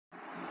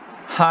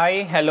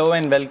Hi, hello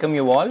and welcome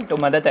you all to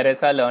Mother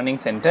Teresa Learning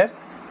Centre.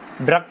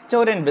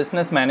 Drugstore and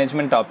Business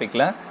Management topic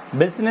la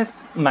Business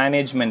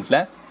Management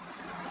la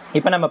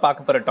இப்போ நம்ம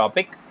பார்க்க போகிற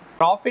topic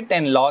profit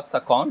and loss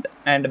account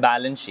and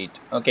balance sheet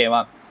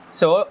ஓகேவா.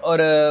 So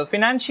ஒரு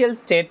financial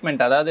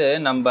statement, அதாவது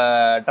நம்ம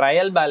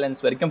trial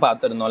balance வரைக்கும்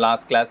பார்த்துருந்தோம்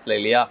லாஸ்ட் கிளாஸில்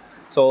இல்லையா.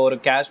 ஸோ ஒரு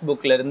கேஷ்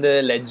புக்லேருந்து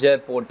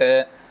லெட்ஜர் போட்டு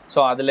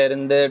ஸோ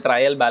அதிலேருந்து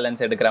ட்ரையல் பேலன்ஸ்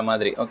எடுக்கிற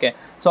மாதிரி. ஓகே,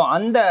 ஸோ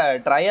அந்த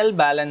ட்ரையல்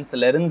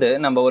பேலன்ஸ்லேருந்து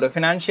நம்ம ஒரு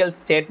ஃபினான்ஷியல்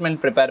ஸ்டேட்மெண்ட்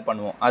ப்ரிப்பேர்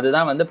பண்ணுவோம்.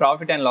 அதுதான் வந்து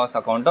ப்ராஃபிட் அண்ட் லாஸ்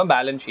அக்கௌண்ட்டும்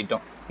பேலன்ஸ்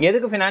ஷீட்டும்.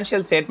 எதுக்கு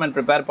ஃபினான்ஷியல் ஸ்டேட்மெண்ட்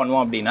ப்ரிப்பேர்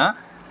பண்ணுவோம் அப்படின்னா,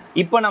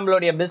 இப்போ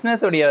நம்மளுடைய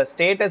பிஸ்னஸுடைய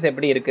ஸ்டேட்டஸ்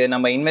எப்படி இருக்குது,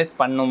 நம்ம இன்வெஸ்ட்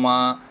பண்ணணுமா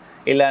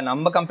இல்லை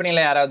நம்ம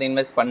கம்பெனியில் யாராவது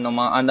இன்வெஸ்ட்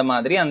பண்ணணுமா, அந்த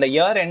மாதிரி அந்த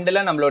இயர்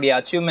எண்டில் நம்மளுடைய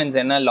அச்சீவ்மெண்ட்ஸ்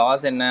என்ன,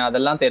 லாஸ் என்ன,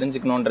 அதெல்லாம்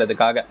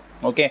தெரிஞ்சுக்கணுன்றதுக்காக.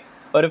 ஓகே,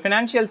 ஒரு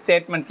ஃபினான்ஷியல்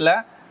ஸ்டேட்மெண்ட்டில்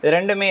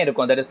ரெண்டுமே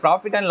இருக்கும். That is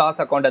profit and loss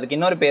account. அதுக்கு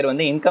இன்னொரு பேர்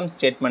வந்து இன்கம்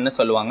ஸ்டேட்மெண்ட்னு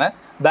சொல்லுவாங்க.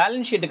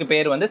 பேலன்ஸ் ஷீட்டுக்கு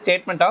பேர் வந்து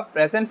ஸ்டேட்மெண்ட் ஆஃப்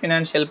ப்ரெசென்ட்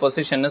ஃபினான்ஷியல்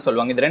பொசிஷன்னு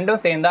சொல்லுவாங்க. இது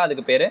ரெண்டும் சேர்ந்தால்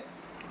அதுக்கு பேர்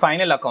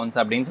ஃபைனல் அக்கௌண்ட்ஸ்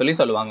அப்படின்னு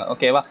சொல்லுவாங்க.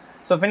 ஓகேவா.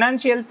 ஸோ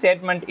ஃபினான்ஷியல்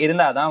ஸ்டேட்மெண்ட்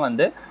இருந்தால் தான்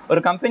வந்து ஒரு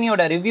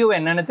கம்பெனியோட ரிவ்யூ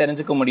என்னென்னு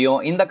தெரிஞ்சுக்க முடியும்,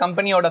 இந்த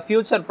கம்பெனியோட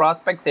ஃபியூச்சர்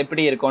ப்ராஸ்பெக்ட்ஸ்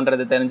எப்படி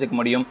இருக்குன்றது தெரிஞ்சுக்க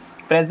முடியும்.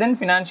 ப்ரெசென்ட்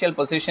ஃபினான்ஷியல்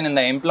பொசிஷன்,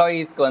 இந்த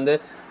எம்ப்ளாயீஸ்க்கு வந்து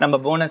நம்ம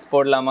போனஸ்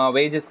போடலாமா,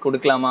 வேஜஸ்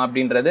கொடுக்கலாமா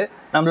அப்படின்றது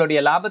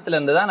நம்மளுடைய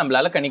லாபத்திலேருந்து தான்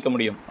நம்மளால் கணிக்க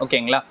முடியும்.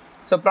 ஓகேங்களா.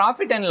 So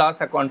profit and loss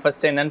account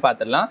first என்னென்னு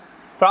பார்த்துடலாம்.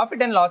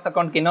 ப்ராஃபிட் அண்ட் லாஸ்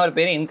அக்கௌண்ட்க்கு இன்னொரு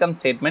பேர் இன்கம்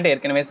ஸ்டேட்மெண்ட்,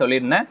 ஏற்கனவே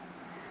சொல்லியிருந்தேன்.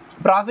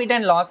 ப்ராஃபிட்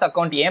அண்ட் லாஸ்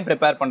அக்கௌண்ட் ஏன்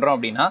ப்ரிப்பேர் பண்ணுறோம்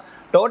அப்படின்னா,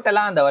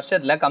 டோட்டலாக அந்த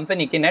வருஷத்தில்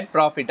கம்பெனிக்கு நெட்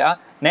ப்ராஃபிட்டா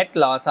நெட்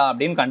லாஸா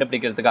அப்படின்னு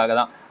கண்டுபிடிக்கிறதுக்காக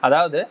தான்.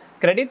 அதாவது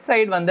கிரெடிட்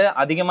சைடு வந்து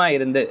அதிகமாக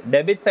இருந்து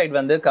டெபிட் சைடு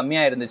வந்து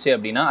கம்மியாக இருந்துச்சு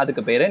அப்படின்னா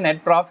அதுக்கு பேர்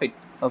நெட் ப்ராஃபிட்.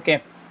 ஓகே,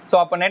 ஸோ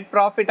அப்போ நெட்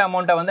ப்ராஃபிட்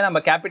அமௌண்ட்டை வந்து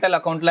நம்ம கேபிட்டல்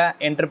அக்கௌண்ட்டில்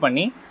என்ட்ரு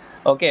பண்ணி,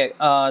 okay,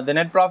 the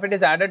net profit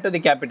is added to the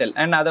capital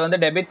and அதை வந்து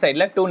டெபிட்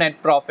சைடில் டு நெட்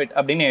ப்ராஃபிட்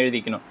அப்படின்னு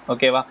எழுதிக்கணும்.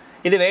 ஓகேவா.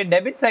 இதுவே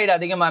டெபிட் சைடு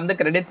அதிகமாக இருந்து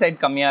கிரெடிட் சைடு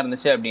கம்மியாக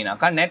இருந்துச்சு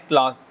அப்படின்னாக்கா நெட்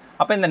லாஸ்.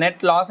 அப்போ இந்த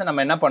நெட் லாஸை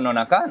நம்ம என்ன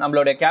பண்ணோம்னாக்கா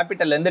நம்மளுடைய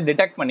கேபிட்டல்லேருந்து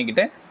டிடெக்ட்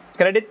பண்ணிக்கிட்டு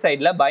கிரெடிட்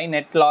சைடில் பை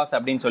நெட் லாஸ்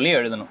அப்படின்னு சொல்லி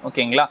எழுதணும்.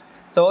 ஓகேங்களா.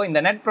 ஸோ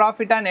இந்த நெட்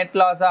ப்ராஃபிட்டாக நெட்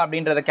லாஸா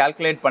அப்படின்றத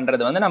கால்குலேட்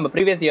பண்ணுறது வந்து நம்ம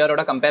ப்ரீவியஸ்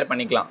இயரோட கம்பேர்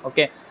பண்ணிக்கலாம்.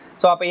 ஓகே,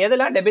 ஸோ அப்போ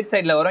எதெல்லாம் டெபிட்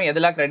சைடில் வரும்,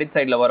 எதெல்லாம் கிரெடிட்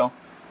சைடில் வரும்?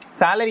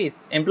 Salaries,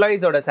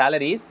 எம்ப்ளாயீஸோட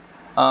salaries,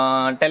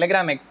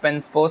 Telegram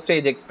expense,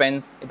 postage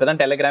expense, இப்போ தான்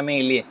டெலிகிராமே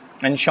இல்லையே,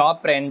 அண்ட்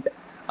ஷாப் ரெண்ட்,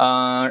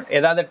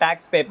 ஏதாவது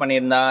டேக்ஸ் பே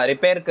பண்ணியிருந்தா,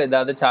 ரிப்பேருக்கு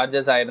ஏதாவது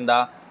சார்ஜஸ் ஆயிருந்தா,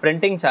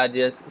 printing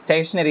charges,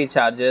 stationery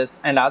charges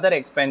and other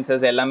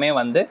expenses எல்லாமே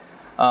வந்து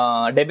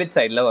டெபிட்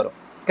சைடில் வரும்.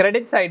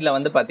 கிரெடிட் சைடில்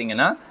வந்து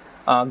பார்த்திங்கன்னா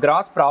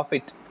gross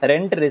profit,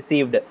 rent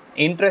received,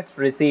 interest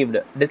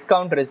received,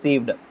 discount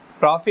received,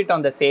 profit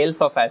on the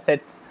sales of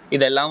assets,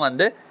 இதெல்லாம்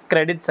வந்து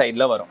கிரெடிட்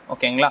சைடில் வரும்.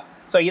 ஓகேங்களா.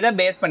 ஸோ இதை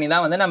பேஸ் பண்ணி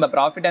தான் வந்து நம்ம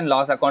profit and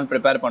loss account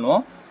prepare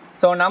பண்ணுவோம்.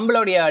 ஸோ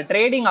நம்மளுடைய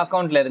ட்ரேடிங்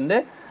அக்கௌண்ட்லேருந்து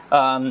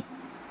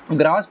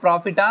கிராஸ்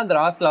ப்ராஃபிட்டாக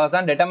கிராஸ்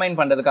லாஸாக டிட்டர்மைன்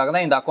பண்ணுறதுக்காக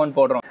தான் இந்த அக்கௌண்ட்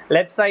போடுறோம்.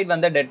 லெஃப்ட் சைடு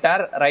வந்து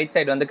டெட்டார், ரைட்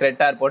சைடு வந்து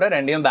கிரெடிட்டார் போட்டு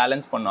ரெண்டையும்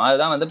பேலன்ஸ் பண்ணோம்.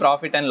 அதுதான் வந்து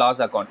profit and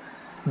loss account.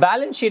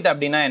 Balance sheet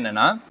அப்படின்னா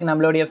என்னென்னா,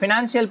 நம்மளுடைய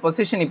ஃபினான்ஷியல்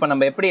பொசிஷன் இப்போ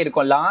நம்ம எப்படி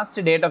இருக்கோம் last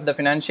date of the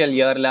financial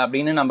இயரில்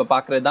அப்படின்னு நம்ம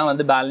பார்க்குறது தான்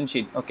வந்து பேலன்ஸ்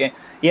ஷீட். ஓகே,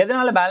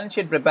 எதனால் பேலன்ஸ்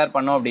ஷீட் ப்ரிப்பேர்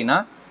பண்ணோம் அப்படின்னா,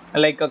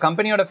 லைக்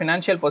கம்பெனியோட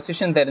ஃபினான்ஷியல்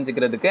பொசிஷன்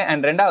தெரிஞ்சுக்கிறதுக்கு,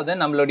 அண்ட் ரெண்டாவது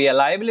நம்மளுடைய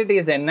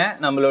லைபிலிட்டிஸ் என்ன,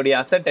 நம்மளுடைய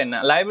அசெட் என்ன.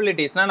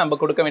 லைபிலிட்டிஸ்னால் நம்ம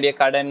கொடுக்க வேண்டிய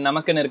கடன்,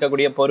 நமக்குன்னு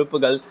இருக்கக்கூடிய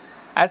பொறுப்புகள்.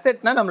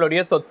 அசெட்னா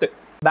நம்மளுடைய சொத்து.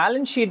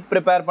 பேலன்ஸ் ஷீட்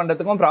ப்ரிப்பேர்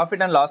பண்ணுறதுக்கும்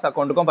ப்ராஃபிட் அண்ட் லாஸ்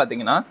அக்கௌண்ட்டுக்கும்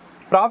பார்த்தீங்கன்னா,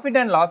 ப்ராஃபிட்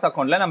அண்ட் லாஸ்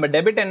அக்கௌண்ட்டில் நம்ம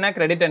டெபிட் என்ன,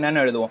 கிரெடிட்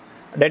என்னன்னு எழுதுவோம்.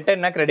 டெட்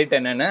என்ன, கிரெடிட்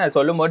என்னன்னு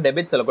சொல்லும்போது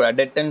டெபிட் சொல்லக்கூடாது,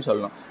 டெட்டுன்னு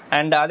சொல்லணும்.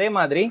 அண்ட் அதே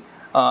மாதிரி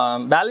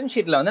பேலன்ஸ்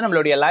ஷீட்டில் வந்து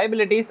நம்மளுடைய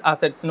லைபிலிட்டிஸ்,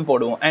 அசெட்ஸ்னு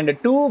போடுவோம். அண்ட்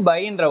டு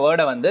பைன்ற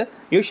வேர்டை வந்து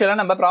யூஸ்வலாக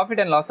நம்ம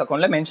ப்ராஃபிட் அண்ட் லாஸ்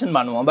அக்கௌண்ட்டில் மென்ஷன்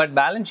பண்ணுவோம். பட்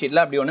பேலன்ஸ்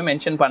ஷீட்டில் அப்படி ஒன்றும்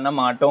மென்ஷன் பண்ண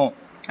மாட்டோம்.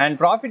 அண்ட்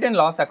ப்ராஃபிட் அண்ட்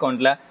லாஸ்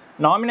அக்கௌண்ட்டில்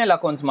நாமினல்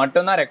அக்கௌண்ட்ஸ்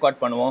மட்டும் தான் ரெக்கார்ட்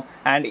பண்ணுவோம்.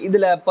 அண்ட்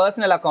இதில்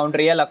பர்சனல் அக்கௌண்ட்,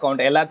 ரியல்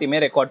அக்கௌண்ட்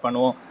எல்லாத்தையுமே ரெக்கார்ட்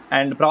பண்ணுவோம்.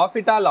 அண்ட்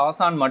ப்ராஃபிட்டாக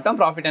லாஸ் ஆன் மட்டும்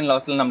ப்ராஃபிட் அண்ட்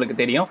லாஸில்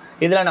நம்மளுக்கு தெரியும்.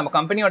 இதில் நம்ம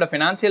கம்பெனியோட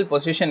ஃபினான்ஷியல்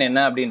பொசிஷன்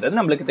என்ன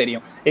அப்படின்றது நம்மளுக்கு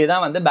தெரியும்.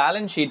 இதுதான் வந்து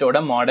பேலன்ஸ்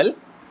ஷீட்டோட மாடல்.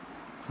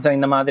 ஸோ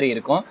இந்த மாதிரி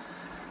இருக்கும்.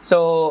 So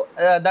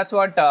that's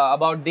what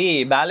about the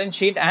balance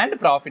sheet and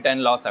profit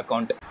and loss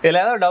account. இதில்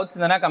ஏதாவது டவுட்ஸ்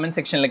இருந்ததுன்னா கமெண்ட்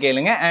செக்ஷனில்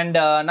கேளுங்க. அண்ட்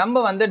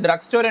நம்ம வந்து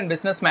drug store and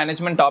business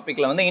management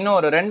டாப்பிக்கில் வந்து இன்னும்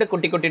ஒரு 2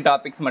 குட்டி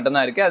டாபிக்ஸ்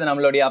மட்டும்தான் இருக்குது. அது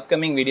நம்மளுடைய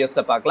அப்கமிங்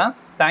வீடியோஸில் பார்க்கலாம்.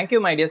 Thank you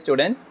my dear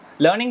students.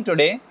 Learning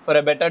today for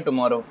a better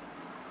tomorrow.